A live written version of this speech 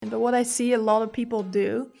But what I see a lot of people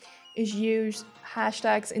do is use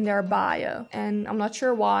hashtags in their bio, and I'm not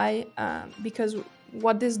sure why. Because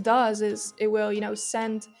what this does is it will,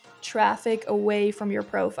 send traffic away from your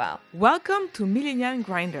profile. Welcome to Millennial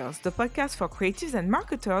Grinders, the podcast for creatives and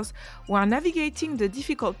marketers who are navigating the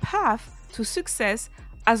difficult path to success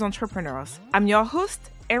as entrepreneurs. I'm your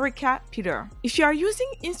host, Erica Peter. If you are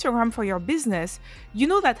using Instagram for your business, you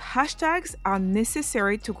know that hashtags are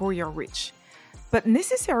necessary to grow your reach. But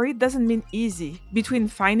necessary doesn't mean easy. Between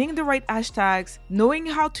finding the right hashtags, knowing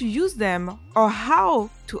how to use them, or how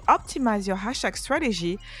to optimize your hashtag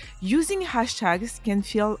strategy, using hashtags can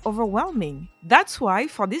feel overwhelming. That's why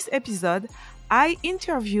for this episode, I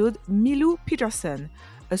interviewed Milou Peterson,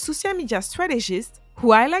 a social media strategist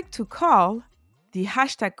who I like to call the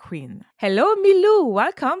hashtag queen. Hello, Milou.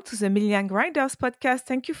 Welcome to the Million Grinders podcast.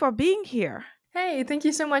 Thank you for being here. Hey, thank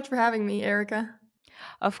you so much for having me, Erica.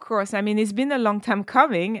 Of course. I mean, it's been a long time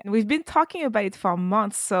coming, and we've been talking about it for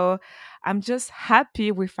months. So I'm just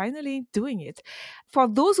happy we're finally doing it. For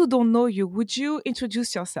those who don't know you, would you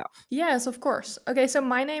introduce yourself? Yes, of course. Okay, so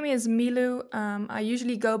my name is Milu. I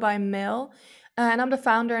usually go by Mel, and I'm the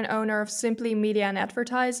founder and owner of Simply Media and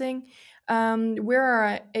Advertising.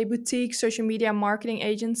 We're a boutique social media marketing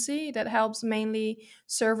agency that helps mainly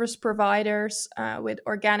service providers with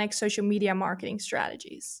organic social media marketing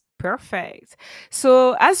strategies. Perfect.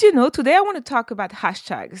 So, as you know, today I want to talk about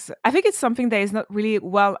hashtags. I think it's something that is not really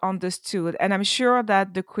well understood. And I'm sure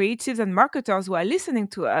that the creatives and marketers who are listening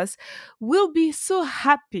to us will be so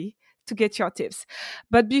happy to get your tips.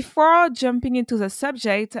 But before jumping into the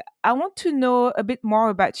subject, I want to know a bit more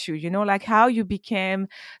about you, like how you became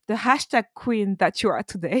the hashtag queen that you are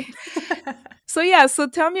today. So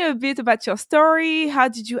tell me a bit about your story. How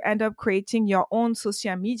did you end up creating your own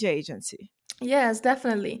social media agency? Yes,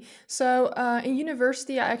 definitely. So, in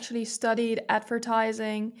university, I actually studied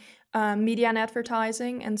advertising, media and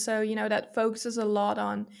advertising. And so, that focuses a lot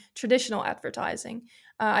on traditional advertising.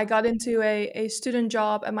 I got into a student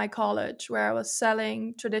job at my college where I was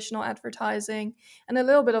selling traditional advertising and a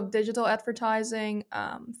little bit of digital advertising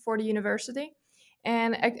for the university.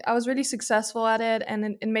 And I was really successful at it.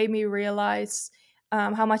 And it made me realize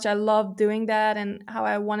how much I loved doing that and how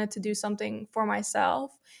I wanted to do something for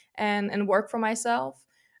myself and work for myself.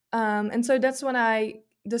 And so that's when I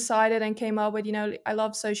decided and came up with, I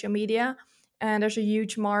love social media, and there's a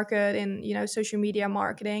huge market in, social media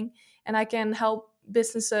marketing, and I can help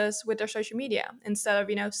businesses with their social media instead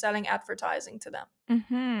of, selling advertising to them.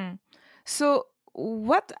 Hmm. So,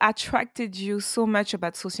 what attracted you so much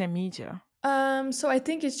about social media? So I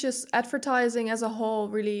think it's just advertising as a whole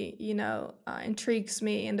really, intrigues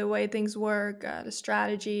me in the way things work, the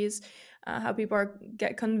strategies, how people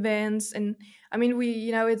get convinced, and I mean,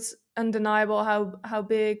 it's undeniable how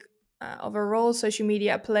big of a role social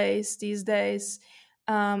media plays these days,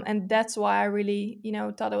 and that's why I really,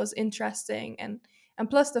 thought it was interesting, and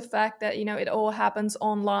plus the fact that it all happens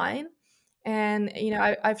online. And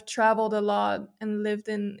I've traveled a lot and lived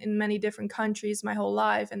in many different countries my whole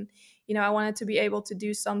life, and I wanted to be able to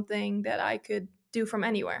do something that I could do from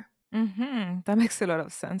anywhere. That makes a lot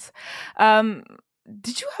of sense. Um,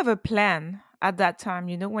 did you have a plan at that time,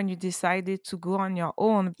 when you decided to go on your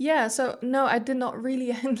own? Yeah, so no, I did not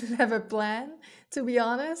really have a plan, to be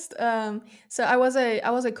honest. So I was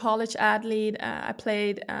a college athlete. I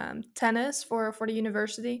played tennis for the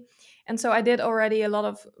university, and so I did already a lot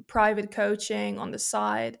of private coaching on the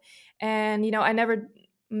side. And I never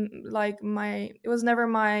like my it was never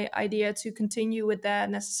my idea to continue with that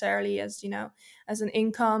necessarily as as an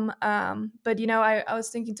income. But I was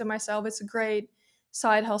thinking to myself, it's a great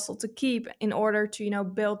side hustle to keep in order to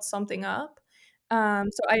build something up.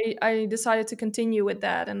 So I decided to continue with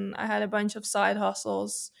that, and I had a bunch of side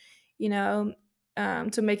hustles, you know,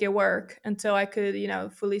 to make it work until I could,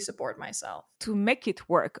 fully support myself. To make it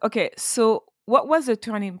work. Okay, so what was the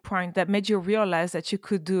turning point that made you realize that you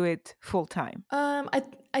could do it full time?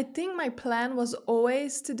 I think my plan was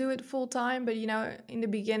always to do it full time, but in the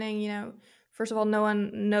beginning, first of all, no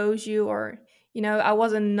one knows you, or I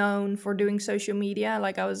wasn't known for doing social media.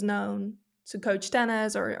 Like I was known to coach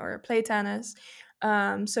tennis or play tennis.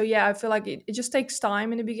 So yeah, I feel like it just takes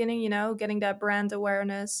time in the beginning, getting that brand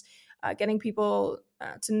awareness, getting people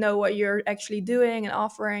to know what you're actually doing and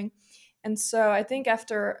offering. And so I think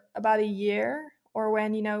after about a year, or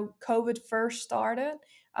when COVID first started,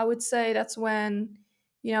 I would say that's when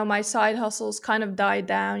my side hustles kind of died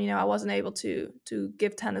down. I wasn't able to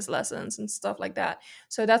give tennis lessons and stuff like that.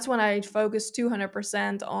 So that's when I focused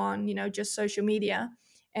 200% on just social media,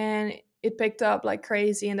 and it picked up like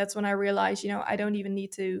crazy. And that's when I realized I don't even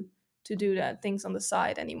need to to do that things on the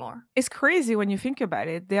side anymore. It's crazy when you think about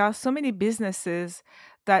it. There are so many businesses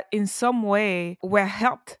that in some way were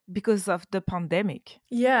helped because of the pandemic.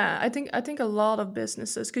 Yeah, I think a lot of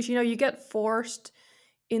businesses, because you get forced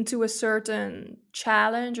into a certain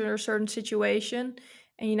challenge or a certain situation,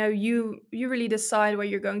 and you really decide what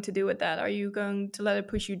you're going to do with that. Are you going to let it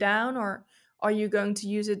push you down, or are you going to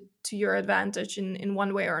use it to your advantage in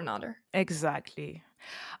one way or another? Exactly.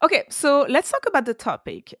 Okay, so let's talk about the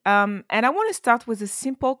topic. And I want to start with a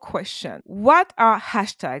simple question. What are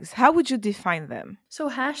hashtags? How would you define them? So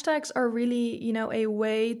hashtags are really, a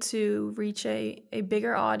way to reach a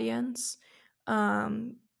bigger audience, a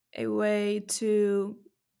way to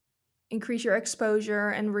increase your exposure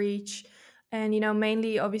and reach. And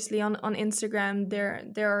mainly obviously on Instagram,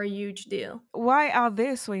 they're a huge deal. Why are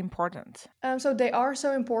they so important? So they are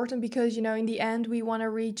so important because in the end we want to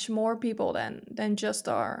reach more people than just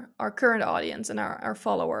our current audience and our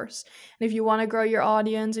followers. And if you want to grow your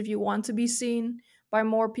audience, if you want to be seen by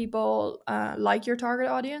more people like your target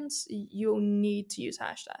audience, you need to use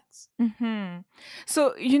hashtags. hmm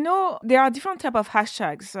So, there are different type of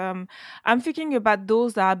hashtags. I'm thinking about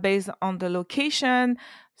those that are based on the location.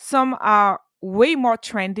 Some are way more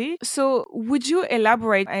trendy. So, would you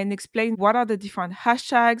elaborate and explain what are the different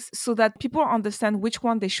hashtags so that people understand which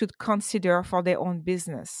one they should consider for their own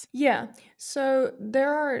business? Yeah, so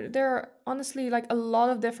there are honestly like a lot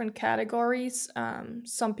of different categories.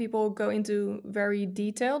 Some people go into very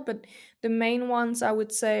detailed, but the main ones I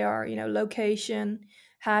would say are location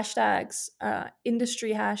hashtags,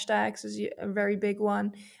 industry hashtags is a very big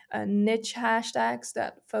one, niche hashtags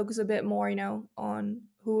that focus a bit more on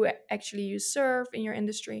who actually you serve in your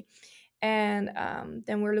industry, and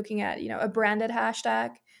then we're looking at a branded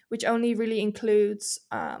hashtag, which only really includes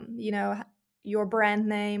your brand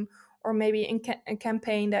name, or maybe a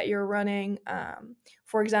campaign that you're running.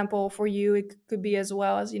 For example, for you, it could be as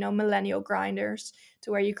well as millennial grinders,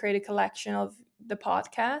 to where you create a collection of the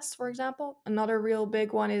podcast, for example. Another real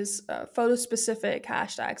big one is photo specific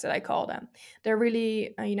hashtags, that I call them. They're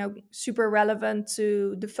really super relevant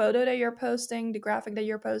to the photo that you're posting, the graphic that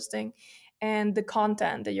you're posting, and the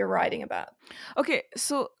content that you're writing about. Okay,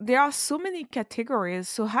 so there are so many categories.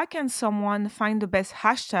 So, how can someone find the best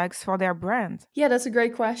hashtags for their brand? Yeah, that's a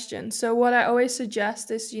great question. So, what I always suggest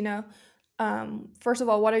is, first of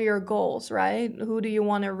all, what are your goals, right? Who do you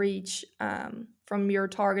want to reach from your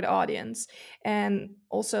target audience? And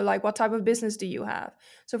also, like, what type of business do you have?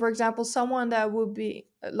 So, for example, someone that would be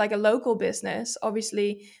like a local business,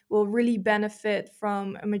 obviously, will really benefit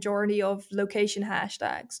from a majority of location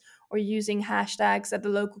hashtags, or using hashtags that the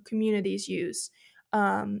local communities use.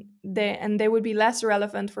 They would be less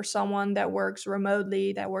relevant for someone that works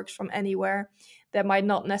remotely, that works from anywhere, that might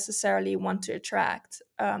not necessarily want to attract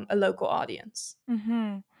a local audience.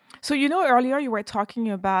 hmm So, earlier you were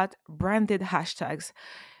talking about branded hashtags.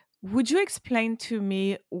 Would you explain to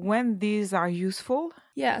me when these are useful?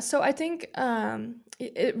 Yeah, so I think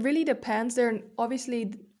it really depends. They're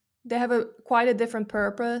obviously, they have a quite a different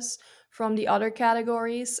purpose from the other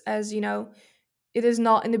categories, as it is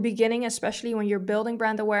not in the beginning, especially when you're building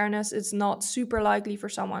brand awareness, it's not super likely for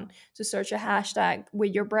someone to search a hashtag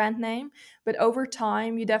with your brand name. But over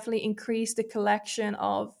time, you definitely increase the collection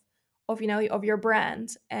of your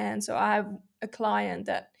brand. And so I have a client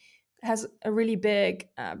that has a really big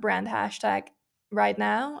brand hashtag right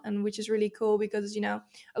now, and which is really cool because a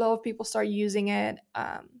lot of people start using it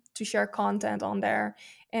to share content on there,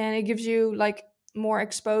 and it gives you like more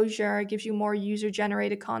exposure, it gives you more user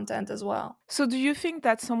generated content as well. So, do you think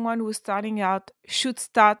that someone who's starting out should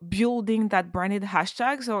start building that branded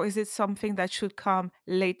hashtags, or is it something that should come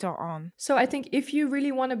later on? So I think if you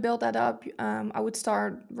really want to build that up, I would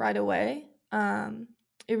start right away.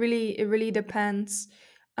 It really depends.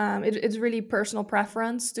 It's really personal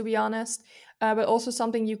preference, to be honest. But also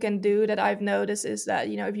something you can do that I've noticed is that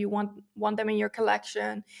if you want them in your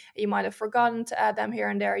collection, you might have forgotten to add them here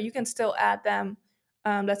and there. You can still add them.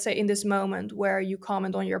 Let's say in this moment where you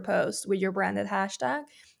comment on your post with your branded hashtag,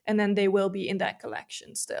 and then they will be in that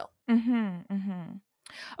collection still. Mm-hmm.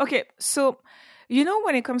 Okay, so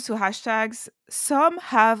when it comes to hashtags, some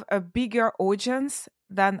have a bigger audience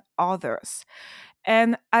than others.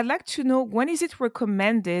 And I'd like to know, when is it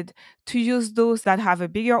recommended to use those that have a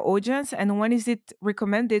bigger audience, and when is it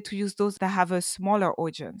recommended to use those that have a smaller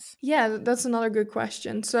audience? Yeah, that's another good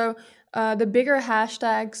question. So, the bigger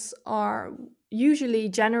hashtags are usually,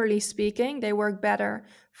 generally speaking, they work better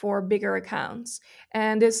for bigger accounts,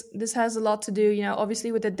 and this has a lot to do,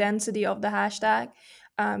 obviously with the density of the hashtag,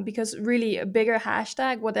 because really a bigger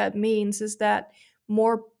hashtag, what that means is that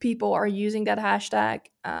more people are using that hashtag.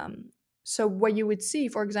 So what you would see,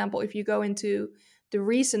 for example, if you go into the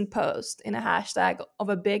recent post in a hashtag of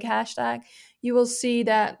a big hashtag, you will see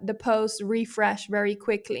that the posts refresh very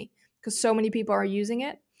quickly because so many people are using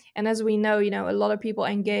it. And as we know, a lot of people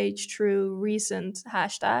engage through recent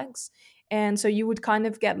hashtags. And so you would kind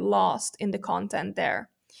of get lost in the content there.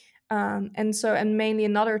 And mainly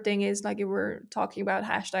another thing is like if we're talking about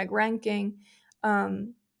hashtag ranking,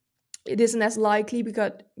 um, it isn't as likely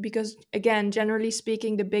because again, generally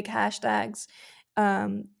speaking, the big hashtags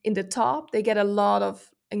in the top, they get a lot of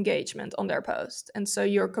engagement on their post, and so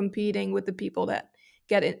you're competing with the people that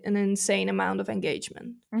get an insane amount of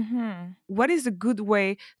engagement. What is a good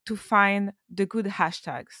way to find the good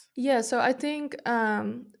hashtags? Yeah, so I think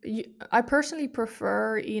I personally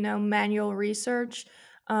prefer, manual research,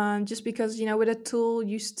 just because, with a tool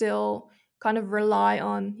you still kind of rely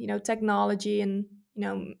on, technology and,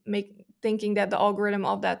 make thinking that the algorithm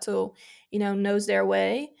of that tool, knows their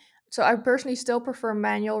way. So I personally still prefer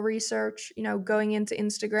manual research, going into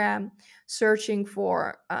Instagram, searching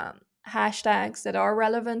for hashtags that are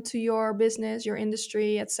relevant to your business, your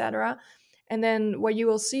industry, etc. And then what you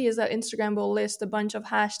will see is that Instagram will list a bunch of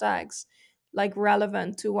hashtags like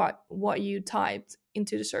relevant to what you typed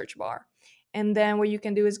into the search bar. And then what you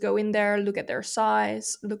can do is go in there, look at their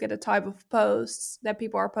size, look at the type of posts that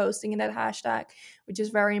people are posting in that hashtag, which is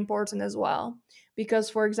very important as well. Because,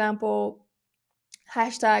 for example,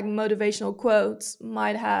 hashtag motivational quotes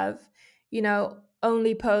might have,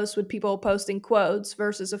 only posts with people posting quotes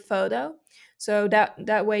versus a photo. So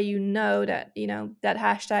that way that that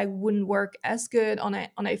hashtag wouldn't work as good on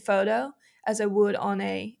a photo as it would on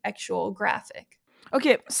a actual graphic.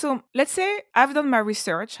 Okay, so let's say I've done my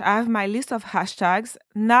research, I have my list of hashtags.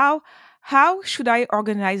 Now, how should I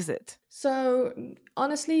organize it? So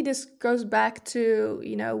honestly, this goes back to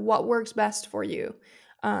what works best for you.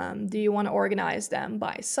 Do you want to organize them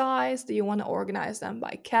by size? Do you want to organize them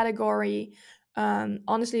by category?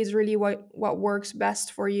 Honestly, it's really what works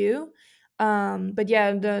best for you. But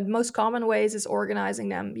yeah, the most common ways is organizing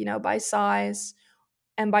them, by size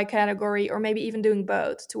and by category, or maybe even doing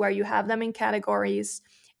both, to where you have them in categories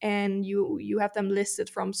and you have them listed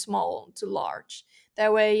from small to large.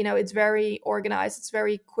 That way, it's very organized, it's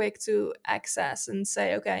very quick to access and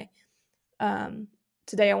say, okay, um,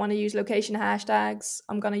 today I want to use location hashtags,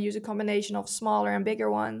 I'm going to use a combination of smaller and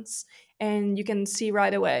bigger ones, and you can see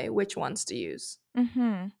right away which ones to use.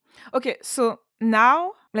 Mm-hmm. Okay, so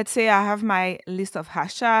now let's say I have my list of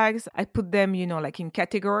hashtags. I put them, like in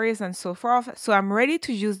categories and so forth. So I'm ready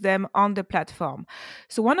to use them on the platform.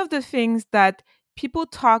 So one of the things that people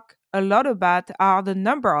talk a lot about are the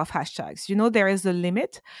number of hashtags. There is a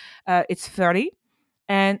limit, it's 30.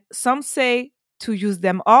 And some say to use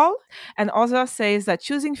them all, and others says that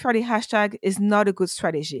using 30 hashtag is not a good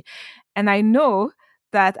strategy. And I know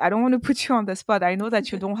that I don't want to put you on the spot. I know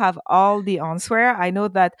that you don't have all the answer. I know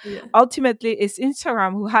that Yeah. ultimately it's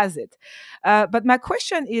Instagram who has it. But my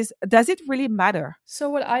question is, does it really matter? So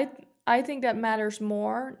what I think that matters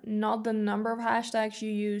more, not the number of hashtags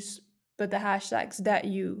you use, but the hashtags that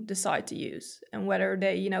you decide to use and whether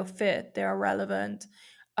they, fit, they're relevant,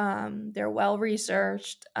 they're well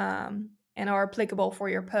researched, and are applicable for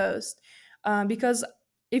your post. Because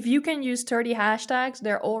if you can use 30 hashtags,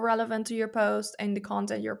 they're all relevant to your post and the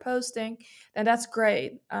content you're posting, then that's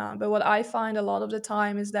great. But what I find a lot of the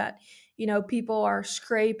time is that, people are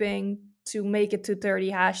scraping to make it to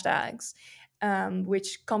 30 hashtags,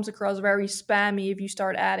 which comes across very spammy if you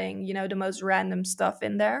start adding, the most random stuff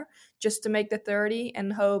in there just to make the 30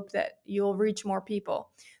 and hope that you'll reach more people.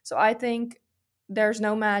 So I think there's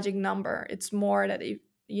no magic number. It's more that,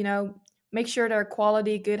 make sure there are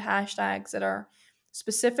quality, good hashtags that are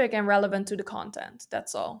specific and relevant to the content.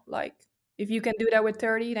 That's all. Like, if you can do that with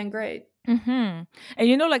 30, then great. Mm-hmm.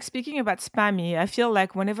 And like speaking about spammy, I feel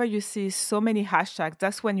like whenever you see so many hashtags,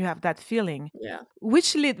 that's when you have that feeling. Yeah.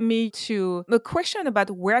 Which led me to the question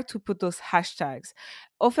about where to put those hashtags.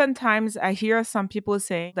 Oftentimes, I hear some people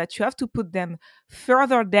saying that you have to put them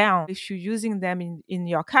further down if you're using them in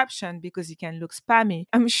your caption because it can look spammy.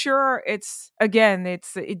 I'm sure it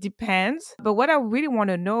depends. But what I really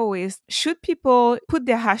want to know is, should people put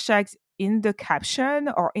their hashtags in the caption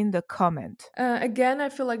or in the comment? Again, I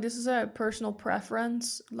feel like this is a personal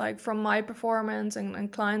preference. Like from my performance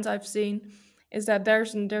and clients I've seen, is that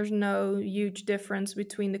there's no huge difference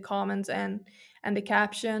between the comments and the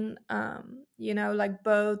caption. Like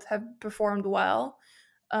both have performed well.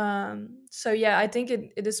 So yeah, I think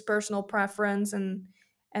it is personal preference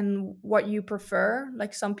and what you prefer.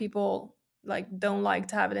 Like some people like don't like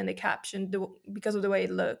to have it in the caption because of the way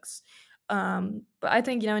it looks. But I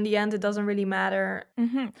think in the end it doesn't really matter.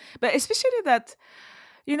 Hmm. But especially that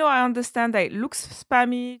I understand that it looks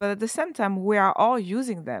spammy, but at the same time, we are all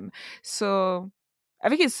using them. So I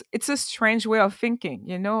think it's a strange way of thinking,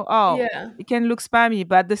 Oh, Yeah. it can look spammy,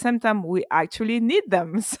 but at the same time, we actually need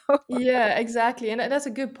them. So Yeah, exactly. And that's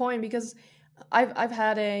a good point because I've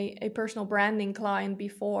had a personal branding client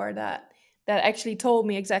before that actually told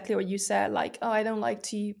me exactly what you said, like, oh, I don't like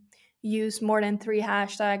to use more than three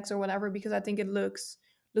hashtags or whatever because I think it looks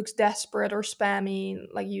desperate or spammy,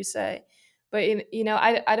 like you say. But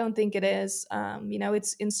I don't think it is.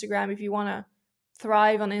 It's Instagram. If you want to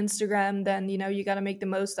thrive on Instagram, then you got to make the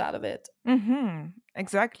most out of it.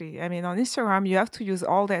 exactly. I mean, on Instagram, you have to use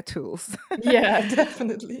all their tools. Yeah,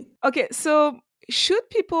 definitely. Okay, so should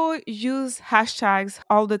people use hashtags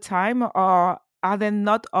all the time or are they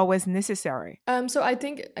not always necessary? So I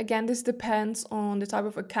think again, this depends on the type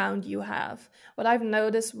of account you have. What I've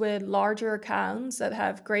noticed with larger accounts that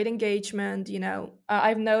have great engagement,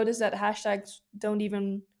 I've noticed that hashtags don't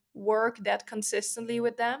even work that consistently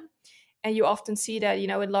with them, and you often see that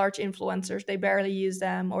with large influencers, they barely use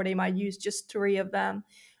them, or they might use just three of them.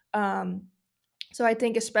 Um, so I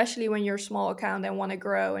think especially when you're a small account and want to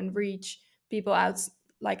grow and reach people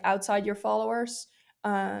outside your followers,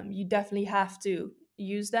 you definitely have to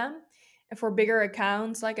use them. And for bigger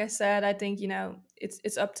accounts, like I said, I think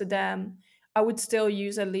it's up to them. I would still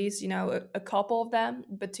use at least a couple of them,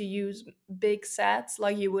 but to use big sets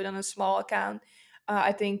like you would on a small account,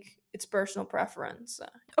 I think it's personal preference.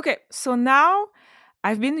 Okay, so now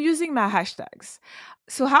I've been using my hashtags.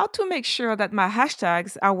 So, how to make sure that my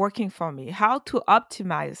hashtags are working for me? How to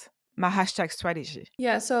optimize my hashtag strategy?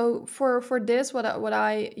 Yeah, so for this, what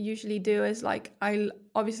I usually do is like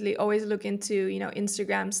obviously always look into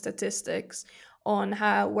Instagram statistics on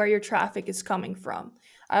how where your traffic is coming from.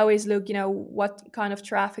 I always look what kind of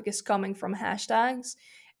traffic is coming from hashtags,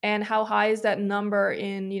 and how high is that number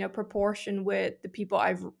in proportion with the people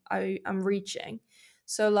I'm reaching.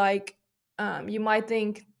 So like you might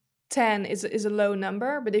think 10 is a low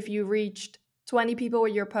number, but if you reached 20 people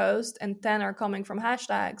with your post and 10 are coming from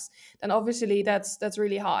hashtags, then obviously that's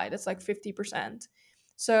really high. That's like 50%.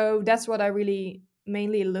 So that's what I really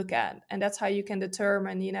mainly look at, and that's how you can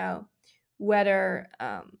determine whether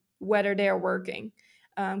they're working.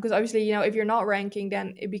 Because obviously if you're not ranking,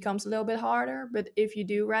 then it becomes a little bit harder. But if you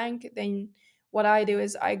do rank, then what I do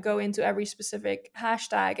is I go into every specific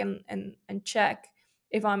hashtag and check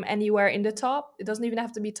if I'm anywhere in the top. It doesn't even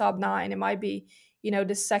have to be top 9. It might be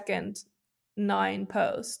the second 9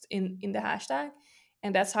 post in the hashtag,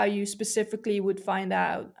 and that's how you specifically would find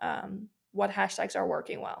out what hashtags are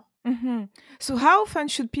working well. hmm So, how often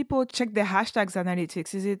should people check their hashtags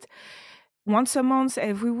analytics? Is it once a month,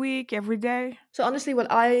 every week, every day? So honestly, what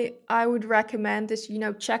I would recommend is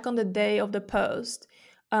check on the day of the post,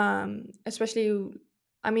 especially.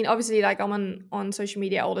 I mean, obviously, like I'm on social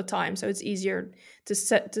media all the time, so it's easier to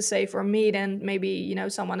say for me than maybe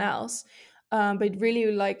someone else. But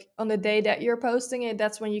really, like on the day that you're posting it,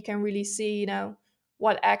 that's when you can really see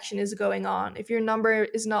what action is going on. If your number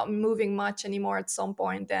is not moving much anymore at some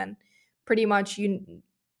point, then pretty much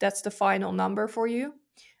that's the final number for you.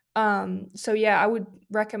 So yeah, I would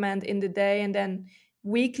recommend in the day, and then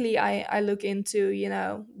weekly I look into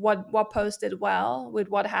what posted well with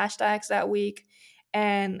what hashtags that week,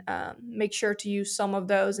 and make sure to use some of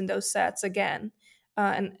those in those sets again.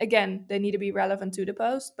 And again, they need to be relevant to the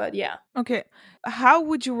post, but yeah. Okay. How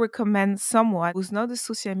would you recommend someone who's not a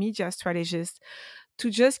social media strategist to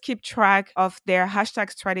just keep track of their hashtag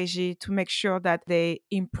strategy to make sure that they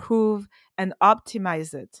improve and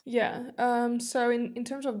optimize it? Yeah. So in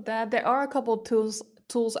terms of that, there are a couple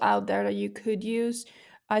tools out there that you could use.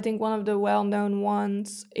 I think one of the well-known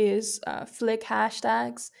ones is Flick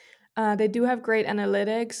hashtags. They do have great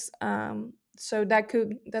analytics. So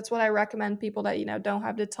that's what I recommend people that don't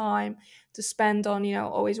have the time to spend on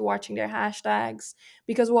always watching their hashtags,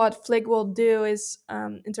 because what Flick will do is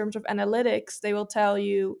in terms of analytics, they will tell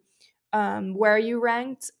you where you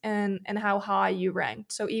ranked and how high you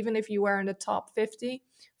ranked. So even if you were in the top 50,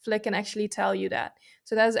 Flick can actually tell you that.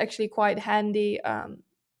 So that is actually quite handy.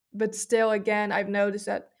 But still, again, I've noticed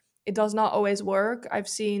that it does not always work. I've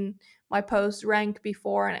seen my post rank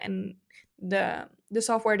before, and the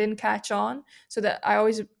software didn't catch on. So that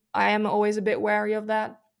I am always a bit wary of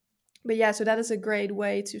that. But yeah, so that is a great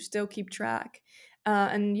way to still keep track.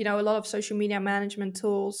 And a lot of social media management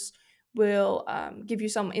tools will give you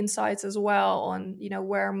some insights as well on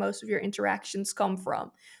where most of your interactions come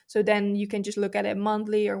from. So then you can just look at it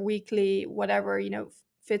monthly or weekly, whatever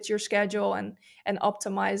fits your schedule, and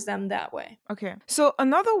optimize them that way. Okay. So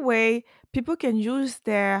another way people can use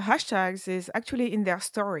their hashtags is actually in their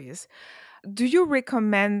stories. Do you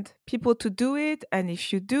recommend people to do it? And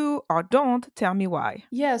if you do or don't, tell me why.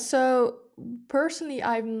 Yeah, so personally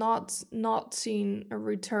I've not seen a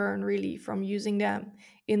return really from using them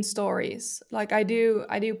in stories. Like I do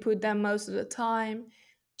put them most of the time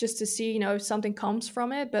just to see, if something comes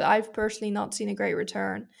from it, but I've personally not seen a great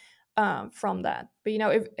return from that. But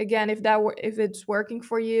if again, if it's working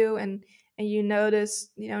for you and you notice,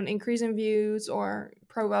 an increase in views or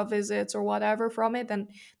profile visits or whatever from it, then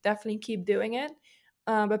definitely keep doing it.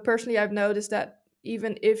 But personally, I've noticed that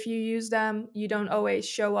even if you use them, you don't always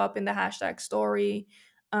show up in the hashtag story.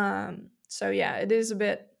 So yeah, it is a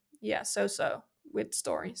bit, yeah, so with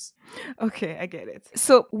stories. Okay, I get it.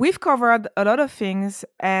 So we've covered a lot of things,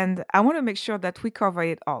 and I want to make sure that we cover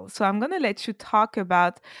it all. So I'm going to let you talk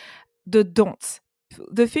about the don'ts,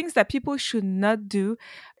 the things that people should not do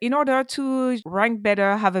in order to rank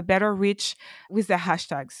better, have a better reach with their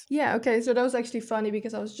hashtags. Yeah, okay. So that was actually funny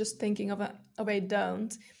because I was just thinking of a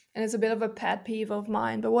don't, and it's a bit of a pet peeve of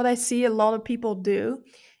mine. But what I see a lot of people do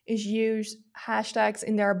is use hashtags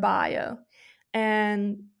in their bio,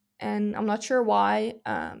 and I'm not sure why.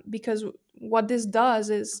 Because what this does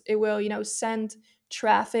is it will, send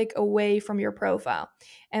traffic away from your profile,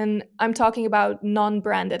 and I'm talking about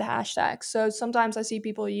non-branded hashtags. So sometimes I see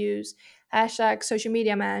people use hashtag social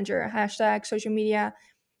media manager, hashtag social media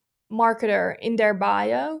marketer in their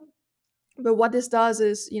bio. But what this does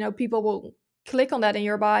is, people will click on that in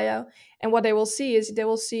your bio, and what they will see is they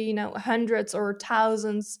will see, hundreds or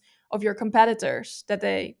thousands of your competitors that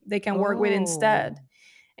they can work with instead. Oh.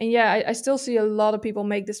 And yeah, I still see a lot of people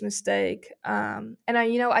make this mistake. And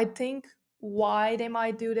I think why they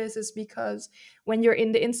might do this is because when you're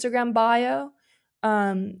in the Instagram bio,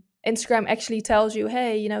 Instagram actually tells you,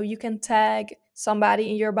 hey, you can tag somebody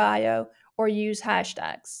in your bio or use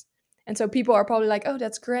hashtags. And so people are probably like, oh,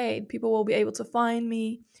 that's great. People will be able to find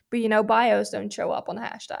me. But bios don't show up on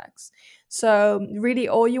hashtags. So really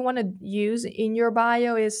all you want to use in your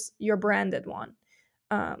bio is your branded one.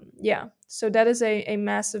 Yeah, so that is a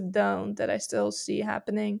massive don't that I still see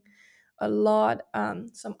happening a lot.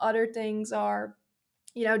 Some other things are,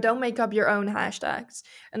 don't make up your own hashtags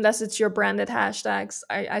unless it's your branded hashtags.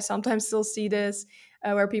 I sometimes still see this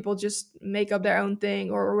where people just make up their own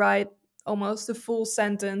thing or write almost a full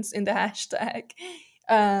sentence in the hashtag.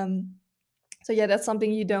 um, so yeah, that's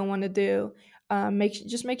something you don't want to do.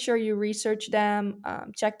 Make sure you research them,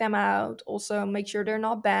 check them out. Also, make sure they're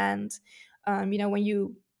not banned. When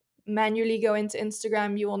you manually go into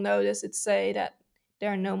Instagram, you will notice it say that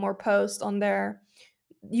there are no more posts on there.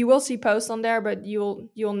 You will see posts on there, but you'll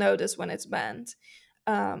notice when it's banned.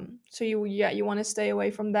 So you want to stay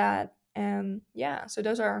away from that. And yeah, so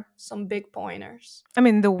those are some big pointers. I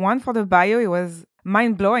mean, the one for the bio, it was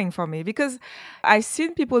mind blowing for me because I've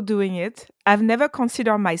seen people doing it. I've never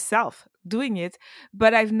considered myself doing it,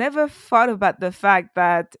 but I've never thought about the fact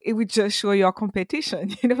that it would just show your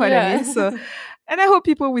competition. You know what I mean? So, Yeah. and I hope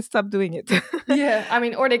people will stop doing it. Yeah, I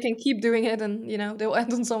mean, or they can keep doing it and, they'll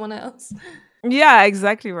end on someone else. Yeah,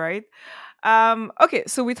 exactly right. Okay,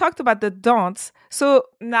 so we talked about the don'ts. So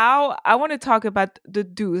now I want to talk about the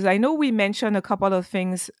do's. I know we mentioned a couple of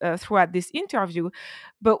things throughout this interview,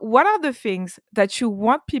 but what are the things that you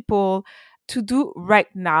want people to do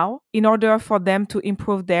right now in order for them to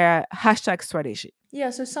improve their hashtag strategy? Yeah,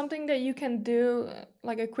 so something that you can do,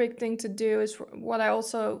 like a quick thing to do, is what I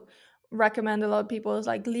also recommend a lot of people is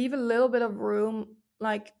like leave a little bit of room,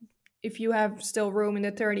 like if you have still room in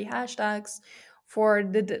the 30 hashtags for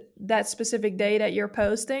that specific day that you're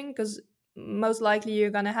posting, because most likely you're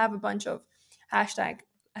gonna have a bunch of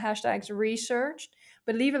hashtags researched,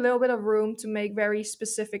 but leave a little bit of room to make very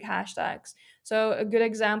specific hashtags. So a good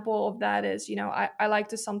example of that is, I like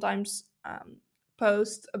to sometimes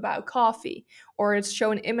post about coffee, or it's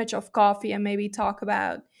show an image of coffee and maybe talk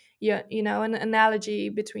about, yeah, an analogy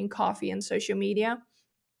between coffee and social media.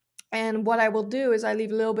 And what I will do is I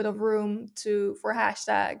leave a little bit of room to for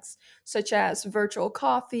hashtags such as virtual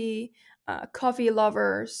coffee, coffee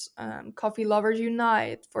lovers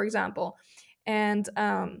unite, for example. And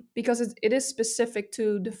because it is specific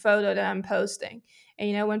to the photo that I'm posting,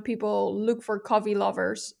 and when people look for coffee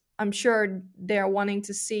lovers, I'm sure they're wanting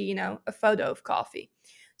to see a photo of coffee.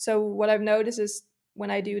 So what I've noticed is when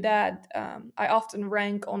I do that, I often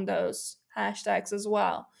rank on those hashtags as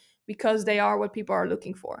well because they are what people are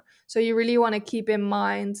looking for. So you really want to keep in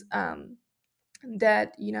mind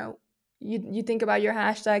that you think about your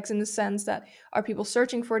hashtags in the sense that, are people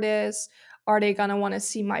searching for this? Are they gonna want to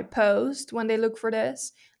see my post when they look for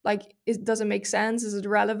this? Like, does it make sense? Is it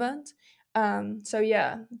relevant? So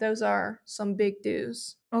yeah, those are some big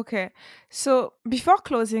do's. Okay. So before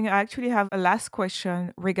closing, I actually have a last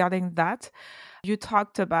question regarding that. You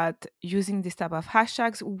talked about using this type of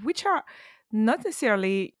hashtags, which are not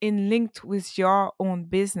necessarily in linked with your own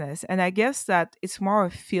business. And I guess that it's more a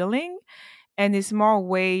feeling and it's more a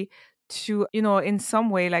way to, in some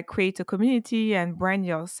way, like create a community and brand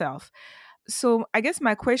yourself. So I guess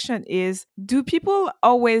my question is, do people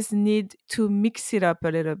always need to mix it up a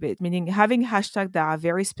little bit, meaning having hashtags that are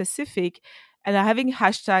very specific and having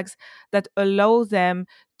hashtags that allow them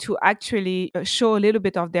to actually show a little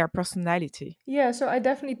bit of their personality? Yeah, so I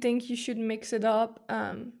definitely think you should mix it up.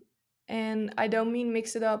 And I don't mean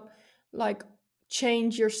mix it up like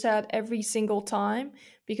change your set every single time,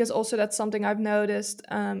 because also that's something I've noticed,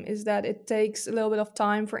 is that it takes a little bit of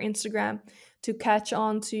time for Instagram to catch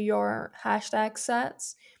on to your hashtag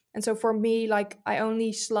sets. And so for me, like I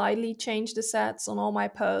only slightly change the sets on all my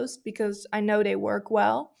posts because I know they work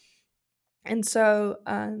well. And so,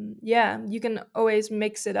 yeah, you can always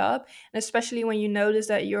mix it up, and especially when you notice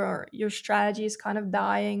that your strategy is kind of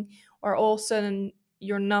dying, or all of a sudden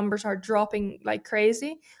your numbers are dropping like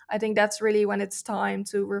crazy. I think that's really when it's time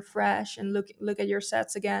to refresh and look at your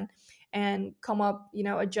sets again, and come up,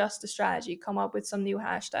 adjust the strategy, come up with some new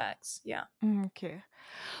hashtags. Yeah. Okay.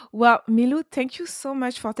 Well, Milou, thank you so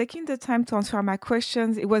much for taking the time to answer my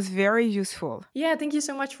questions. It was very useful. Yeah. Thank you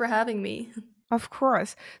so much for having me. Of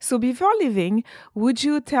course. So before leaving, would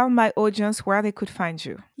you tell my audience where they could find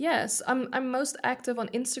you? Yes, I'm most active on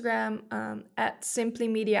Instagram, at Simply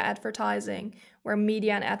Media Advertising, where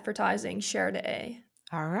media and advertising share the A.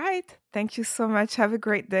 All right. Thank you so much. Have a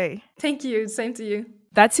great day. Thank you. Same to you.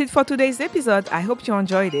 That's it for today's episode. I hope you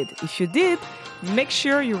enjoyed it. If you did, make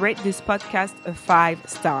sure you rate this podcast a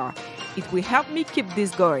 5-star. It will help me keep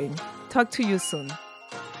this going. Talk to you soon.